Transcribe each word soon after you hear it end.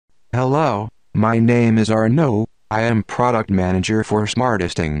Hello, my name is Arno. I am product manager for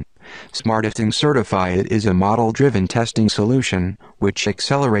Smartesting. Smartesting CertifyIt is a model-driven testing solution, which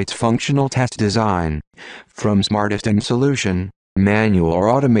accelerates functional test design. From Smartesting solution, manual or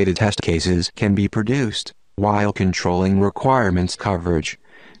automated test cases can be produced, while controlling requirements coverage.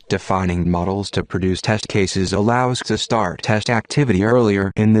 Defining models to produce test cases allows to start test activity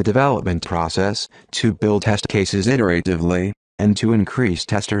earlier in the development process, to build test cases iteratively, and to increase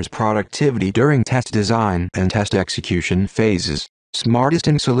testers' productivity during test design and test execution phases.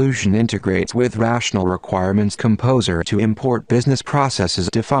 Smartesting solution integrates with Rational Requirements Composer to import business processes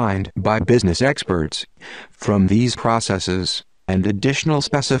defined by business experts. From these processes, and additional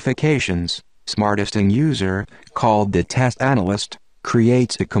specifications, Smartesting user, called the test analyst,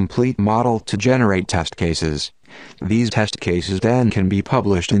 creates a complete model to generate test cases. These test cases then can be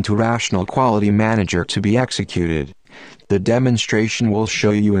published into Rational Quality Manager to be executed. The demonstration will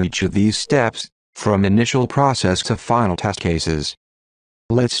show you each of these steps, from initial process to final test cases.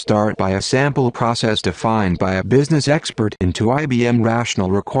 Let's start by a sample process defined by a business expert into IBM Rational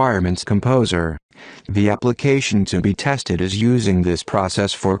Requirements Composer. The application to be tested is using this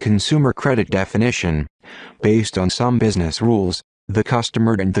process for consumer credit definition. Based on some business rules, the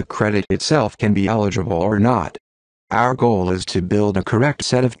customer and the credit itself can be eligible or not. Our goal is to build a correct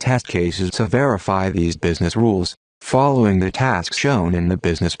set of test cases to verify these business rules, following the tasks shown in the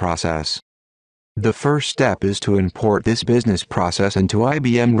business process. The first step is to import this business process into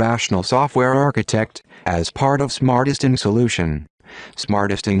IBM Rational Software Architect, as part of Smartesting solution.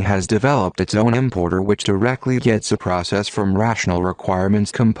 Smartesting has developed its own importer which directly gets a process from Rational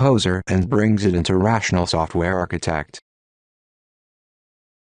Requirements Composer and brings it into Rational Software Architect.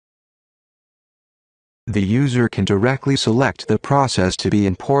 The user can directly select the process to be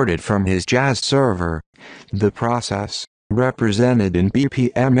imported from his Jazz server. The process, represented in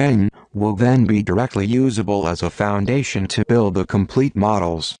BPMN, will then be directly usable as a foundation to build the complete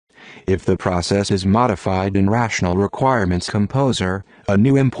models. If the process is modified in Rational Requirements Composer, a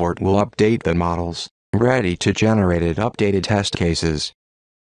new import will update the models, ready to generate updated test cases.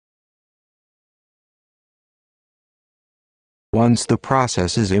 Once the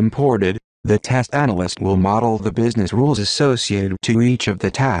process is imported, the test analyst will model the business rules associated to each of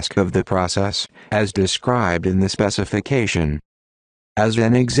the tasks of the process, as described in the specification. As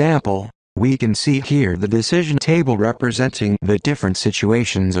an example, we can see here the decision table representing the different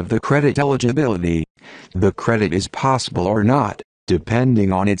situations of the credit eligibility. The credit is possible or not,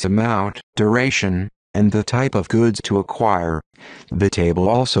 depending on its amount, duration, and the type of goods to acquire. The table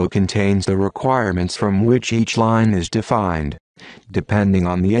also contains the requirements from which each line is defined. Depending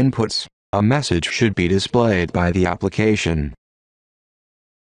on the inputs, a message should be displayed by the application.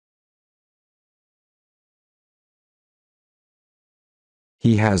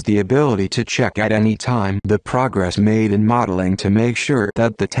 He has the ability to check at any time the progress made in modeling to make sure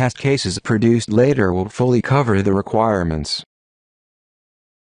that the test cases produced later will fully cover the requirements.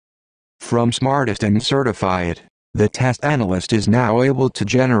 From Smartesting CertifyIt, the test analyst is now able to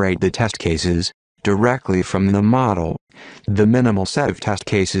generate the test cases directly from the model. The minimal set of test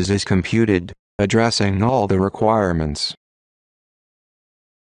cases is computed, addressing all the requirements.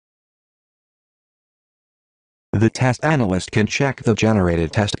 The test analyst can check the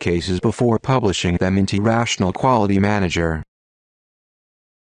generated test cases before publishing them into Rational Quality Manager.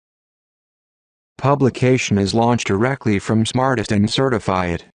 Publication is launched directly from Smartesting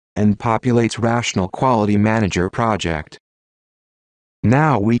CertifyIt, and populates Rational Quality Manager project.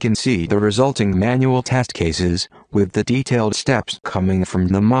 Now we can see the resulting manual test cases, with the detailed steps coming from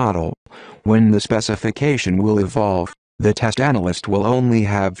the model. When the specification will evolve, the test analyst will only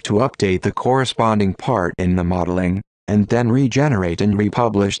have to update the corresponding part in the modeling, and then regenerate and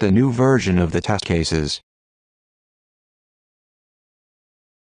republish the new version of the test cases.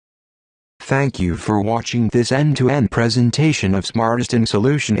 Thank you for watching this end-to-end presentation of Smartesting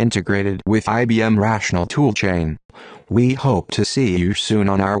solution integrated with IBM Rational toolchain. We hope to see you soon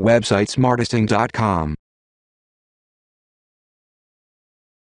on our website smartesting.com.